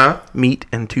 Huh? Meat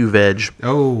and 2 veg.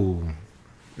 Oh.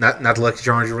 Not the Lucky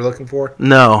Charms you were looking for?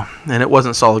 No, and it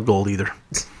wasn't solid gold either.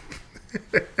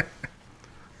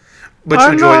 But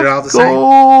you enjoyed it all the same?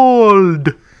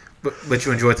 Gold! But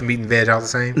you enjoyed the meat and veg all the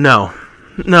same? No,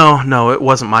 it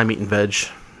wasn't my meat and veg.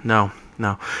 No.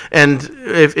 And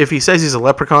if he says he's a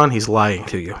leprechaun, he's lying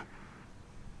to you.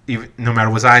 No matter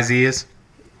what size he is?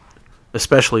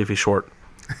 Especially if he's short.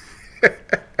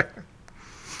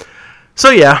 So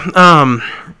yeah,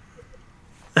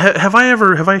 have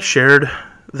I shared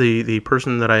the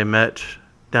person that I met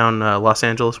down Los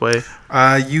Angeles way?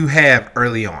 You have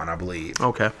early on, I believe.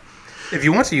 Okay. If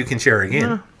you want to, you can share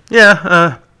again.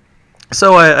 Yeah.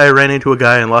 So I ran into a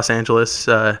guy in Los Angeles.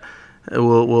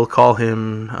 We'll call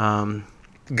him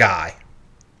Guy.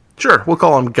 Sure, we'll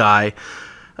call him Guy.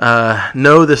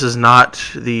 No, this is not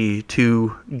the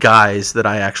 2 guys that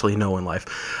I actually know in life.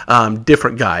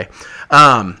 Different guy.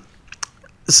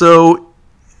 So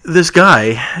this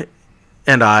guy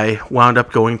and I wound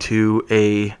up going to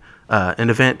an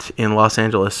event in Los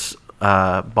Angeles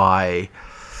by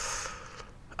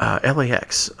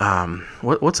LAX.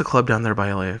 What's the club down there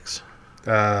by LAX?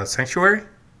 Sanctuary?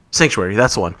 Sanctuary,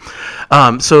 that's the one.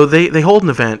 So they hold an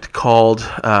event called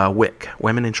WIC,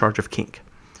 Women in Charge of Kink.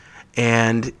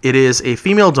 And it is a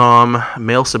female dom,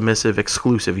 male submissive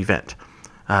exclusive event.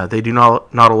 They do not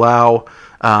allow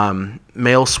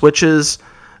male switches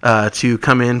to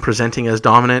come in presenting as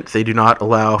dominant. They do not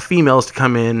allow females to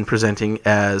come in presenting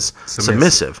as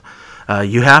submissive.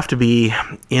 You have to be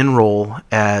in role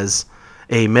as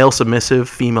a male submissive,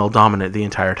 female dominant the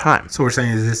entire time. So we're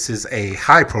saying this is a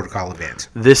high protocol event.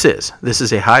 This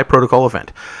is a high protocol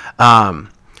event.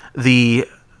 The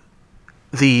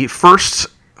first,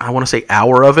 I want to say,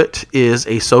 hour of it is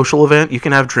a social event. You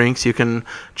can have drinks, you can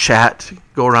chat,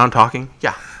 go around talking.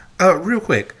 Yeah. Real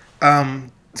quick,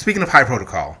 speaking of high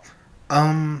protocol,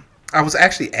 I was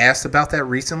actually asked about that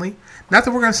recently. Not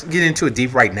that we're going to get into it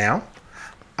deep right now,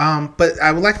 but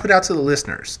I would like to put out to the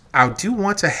listeners, I do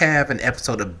want to have an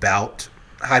episode about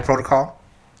high protocol.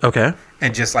 Okay.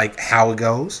 And just like how it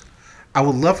goes. I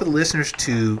would love for the listeners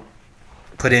to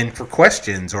put in for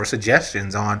questions or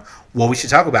suggestions on what we should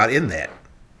talk about in that.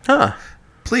 Huh.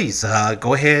 Please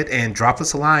go ahead and drop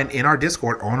us a line in our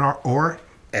Discord or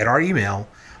at our email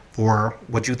for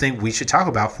what you think we should talk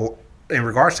about in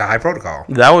regards to high protocol.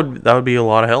 That would be a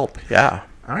lot of help. Yeah.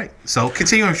 All right. So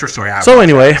continue with your story. So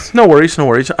anyway, no worries.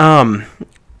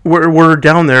 We're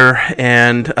down there,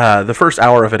 and the first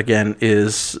hour of it again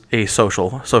is a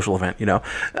social event. You know,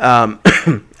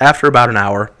 after about an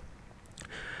hour,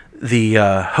 the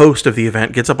host of the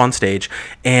event gets up on stage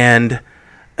and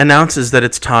announces that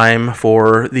it's time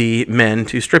for the men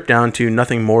to strip down to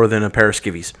nothing more than a pair of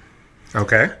skivvies.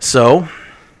 Okay. So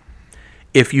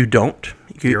if you don't,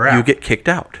 you get kicked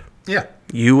out. Yeah.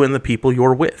 You and the people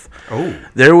you're with. Oh.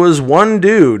 There was one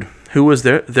dude who was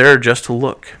there just to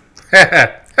look.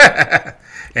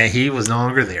 And he was no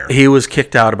longer there. He was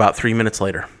kicked out about 3 minutes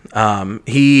later.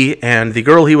 He and the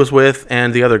girl he was with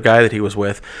and the other guy that he was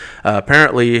with,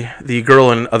 apparently the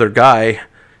girl and other guy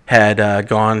had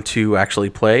gone to actually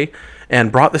play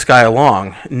and brought this guy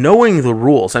along, knowing the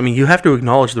rules. I mean, you have to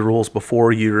acknowledge the rules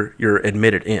before you're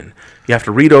admitted in. You have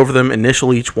to read over them,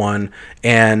 initial each one,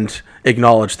 and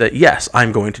acknowledge that, yes,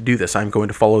 I'm going to do this. I'm going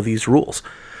to follow these rules.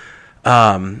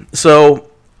 Third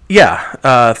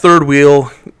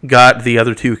wheel got the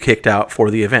other 2 kicked out for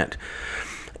the event.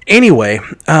 Anyway,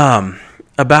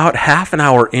 about half an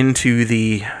hour into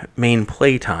the main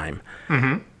play time,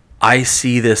 I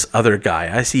see this other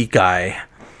guy. I see Guy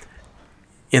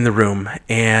in the room,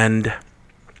 and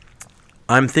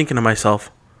I'm thinking to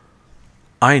myself,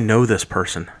 I know this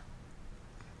person.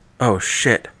 Oh,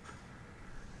 shit.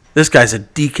 This guy's a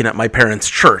deacon at my parents'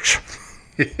 church.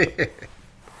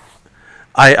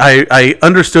 I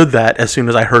understood that as soon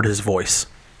as I heard his voice.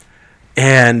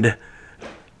 And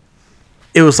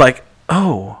it was like,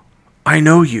 oh, I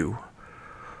know you.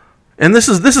 And this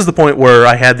is the point where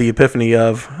I had the epiphany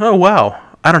of, oh, wow,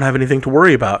 I don't have anything to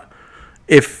worry about.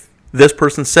 If this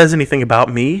person says anything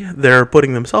about me, they're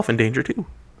putting themselves in danger too.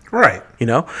 Right. You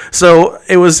know? So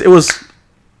it was,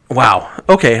 wow,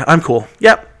 okay, I'm cool.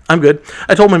 Yep, I'm good.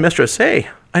 I told my mistress, hey,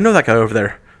 I know that guy over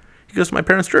there. He goes to my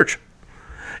parents' church.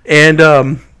 And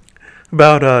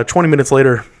about 20 minutes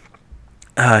later,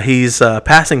 he's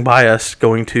passing by us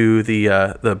going to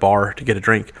the bar to get a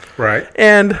drink. Right.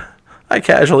 And I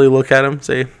casually look at him,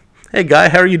 say, hey, Guy,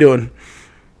 how are you doing?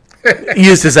 He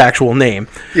used his actual name.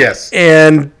 Yes.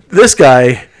 And this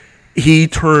guy, he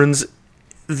turns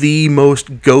the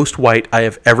most ghost white I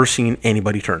have ever seen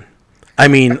anybody turn. I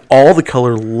mean, all the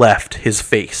color left his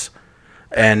face,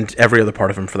 and every other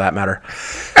part of him, for that matter.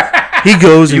 He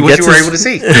goes and What gets you were able to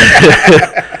see.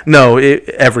 No,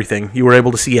 everything. You were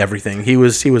able to see everything. He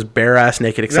was bare ass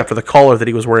naked except for the collar that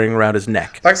he was wearing around his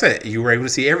neck. Like I said, you were able to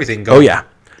see everything go. Oh yeah,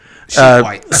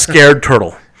 White. scared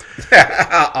turtle.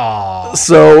 Aw.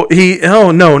 So he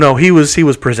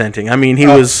was presenting. I mean, he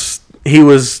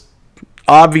was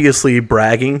obviously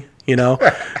bragging. You know,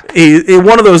 he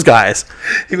one of those guys.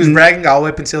 He was bragging all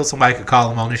up until somebody could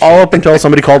call him on his shit. All up until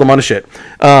somebody called him on his shit.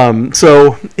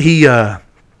 So he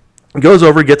goes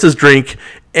over, gets his drink,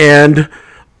 and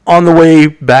on the way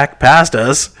back past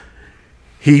us,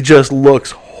 he just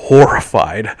looks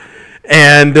horrified.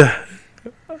 And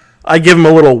I give him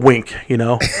a little wink, you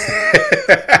know.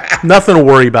 Nothing to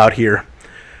worry about here.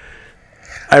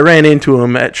 I ran into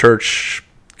him at church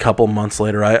a couple months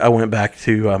later. I went back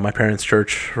to my parents'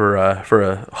 church for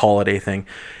a holiday thing.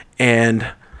 And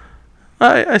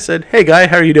I said, hey, Guy,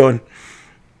 how are you doing?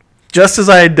 Just as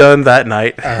I had done that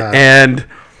night. And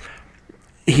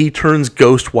he turns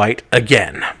ghost white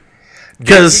again.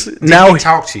 Because now he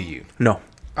talk to you. No,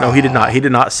 he did not. He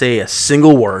did not say a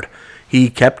single word.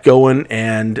 He kept going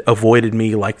and avoided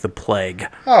me like the plague.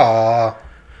 Aw.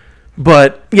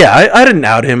 But yeah, I didn't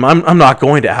out him. I'm not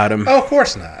going to out him. Oh, of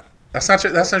course not. That's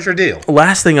not your deal.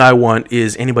 Last thing I want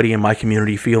is anybody in my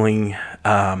community feeling.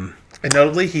 And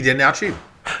notably, he didn't out you.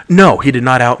 No, he did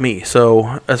not out me.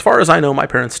 So as far as I know, my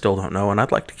parents still don't know, and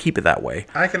I'd like to keep it that way.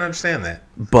 I can understand that.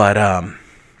 But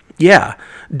yeah,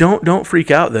 don't freak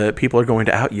out that people are going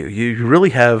to out you. You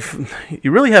really have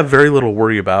very little to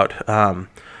worry about.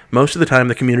 Most of the time,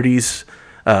 the communities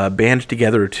band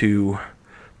together to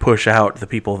push out the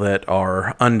people that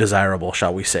are undesirable,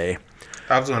 shall we say.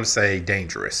 I was going to say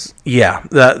dangerous. Yeah,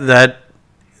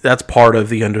 that's part of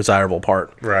the undesirable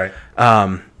part. Right.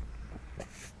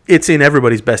 It's in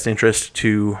everybody's best interest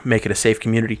to make it a safe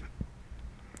community.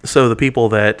 So the people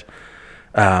that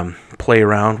play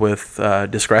around with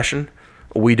discretion,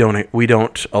 we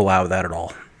don't allow that at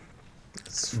all.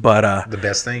 But the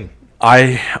best thing.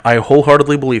 I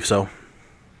wholeheartedly believe so.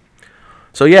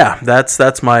 So yeah,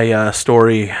 that's my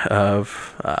story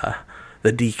of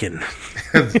the deacon.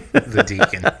 The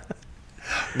deacon.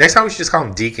 Next time we should just call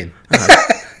him Deacon.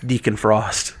 Deacon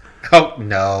Frost. Oh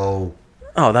no.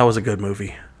 Oh, that was a good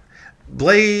movie.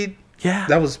 Blade. Yeah,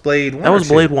 That was Blade 1. that was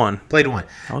Blade 1. Blade 1.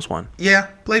 That was one. Yeah,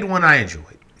 Blade 1 I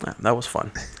enjoyed. Yeah, that was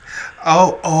fun.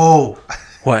 Oh.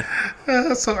 What?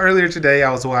 So earlier today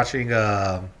I was watching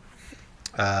was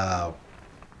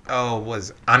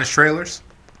Honest Trailers.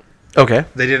 Okay,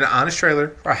 They did an Honest Trailer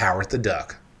for Howard the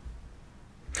Duck.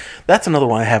 that's another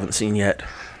one I haven't seen yet.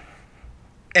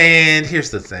 And here's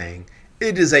the thing.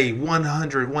 It is a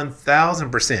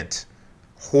 1000%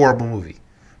 horrible movie.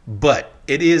 But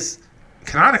it is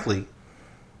canonically,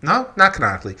 no, not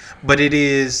canonically, but it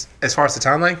is, as far as the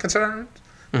timeline concerned,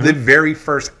 the very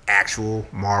first actual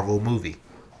Marvel movie.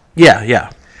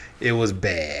 Yeah. It was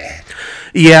bad.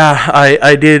 Yeah,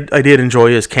 I did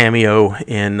enjoy his cameo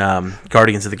in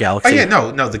Guardians of the Oh Galaxy. yeah,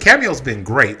 no, the cameo's been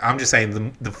great. I'm just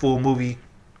saying the full movie,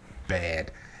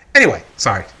 bad. Anyway,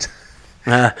 sorry.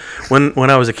 When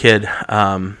I was a kid,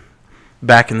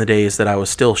 back in the days that I was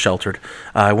still sheltered,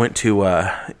 I went to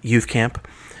youth camp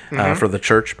for the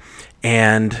church,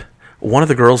 and one of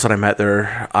the girls that I met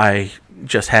there, I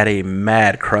just had a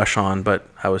mad crush on, but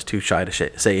I was too shy to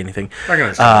say anything. I can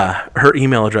understand Her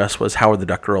email address was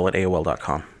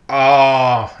howardtheduckgirl@aol.com.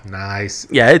 Oh, nice.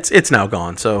 Yeah, it's now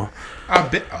gone. So Yeah,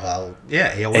 AOL.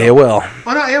 AOL.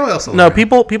 Oh no, AOL still No,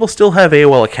 there. people still have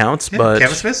AOL accounts, Yeah, but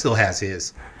Kevin Smith still has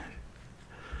his.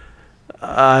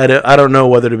 I don't know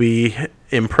whether to be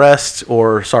impressed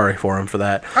or sorry for him for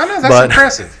that. I know, that's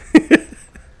impressive.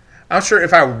 I'm sure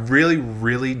if I really,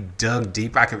 really dug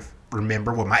deep, I could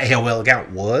remember what my AOL account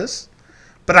was,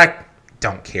 but I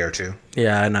don't care to.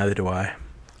 Yeah, neither do I.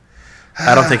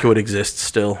 I don't think it would exist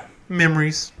still.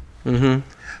 Memories. Mm-hmm.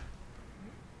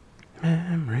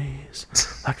 Memories,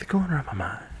 like the corner of my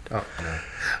mind. Oh, no.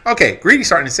 Okay, Greedy's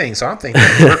starting to sing, so I'm thinking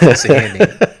we're close to ending.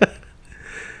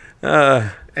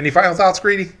 Any final thoughts,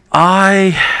 Greedy?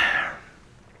 I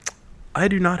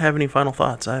do not have any final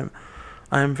thoughts.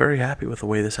 I'm very happy with the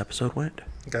way this episode went.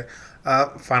 Okay.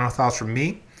 Final thoughts from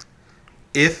me.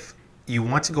 If you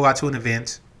want to go out to an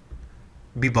event,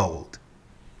 be bold.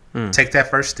 Take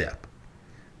that first step.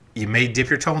 You may dip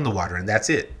your toe in the water, and that's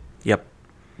it. Yep.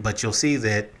 But you'll see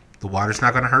that the water's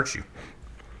not going to hurt you.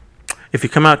 If you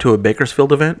come out to a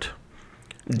Bakersfield event,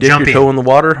 dip Jump your toe in. in the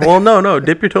water. Well, no,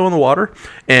 dip your toe in the water,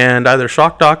 and either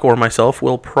Shock Doc or myself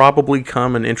will probably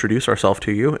come and introduce ourselves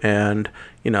to you, and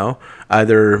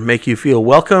either make you feel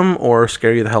welcome or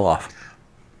scare you the hell off.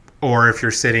 Or if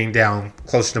you're sitting down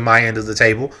closer to my end of the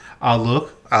table, I'll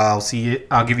look. I'll see you.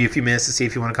 I'll give you a few minutes to see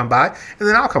if you want to come by, and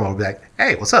then I'll come over and be like,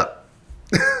 "Hey, what's up?"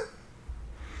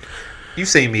 You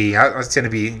see me. I tend to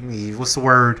be, what's the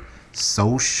word?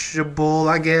 Sociable,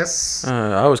 I guess.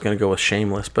 I was going to go with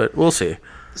shameless, but we'll see.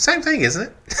 Same thing, isn't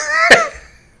it?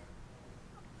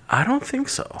 I don't think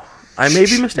so. I may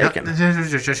be mistaken.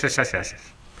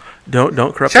 No.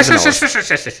 Don't corrupt the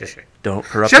knowledge. Don't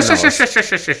corrupt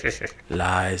the knowledge.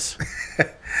 Lies.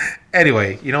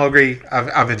 Anyway, agree.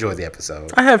 I've enjoyed the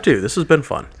episode. I have too. This has been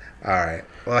fun. All right.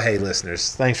 Well, hey,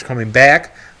 listeners, thanks for coming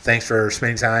back. Thanks for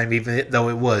spending time, even though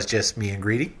it was just me and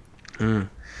Greedy.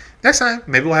 Next time,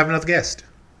 maybe we'll have another guest.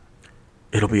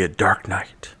 It'll be a dark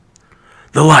night.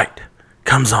 The light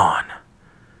comes on.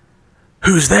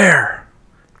 Who's there?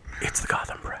 It's the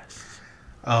Gotham Press.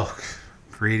 Oh,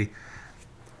 Greedy.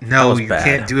 No, you bad.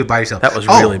 can't do it by yourself. That was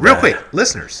really real bad. quick,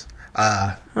 listeners.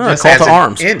 Call to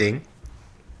arms. Ending.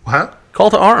 Huh?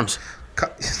 Call to arms. Call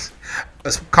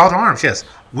to arms, yes.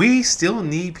 We still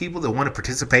need people that want to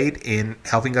participate in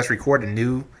helping us record a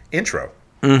new intro.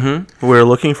 Mm-hmm. We're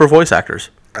looking for voice actors.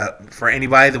 For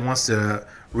anybody that wants to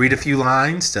read a few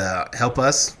lines to help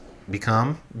us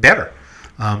become better.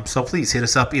 So please hit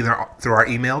us up either through our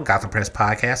email,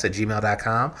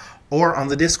 gothampresspodcast@gmail.com, or on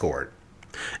the Discord.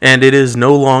 And it is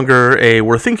no longer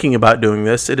we're thinking about doing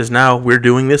this. It is now we're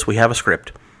doing this. We have a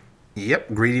script.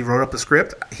 Yep, Greedy wrote up a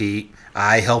script.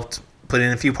 I helped put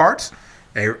in a few parts.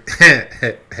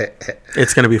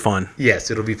 It's going to be fun. Yes,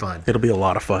 it'll be fun. It'll be a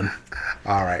lot of fun.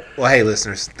 All right. Well, hey,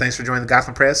 listeners, thanks for joining the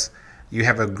Gotham Press. You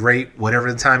have a great whatever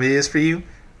the time it is for you.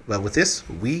 But with this,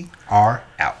 we are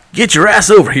out. Get your ass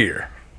over here.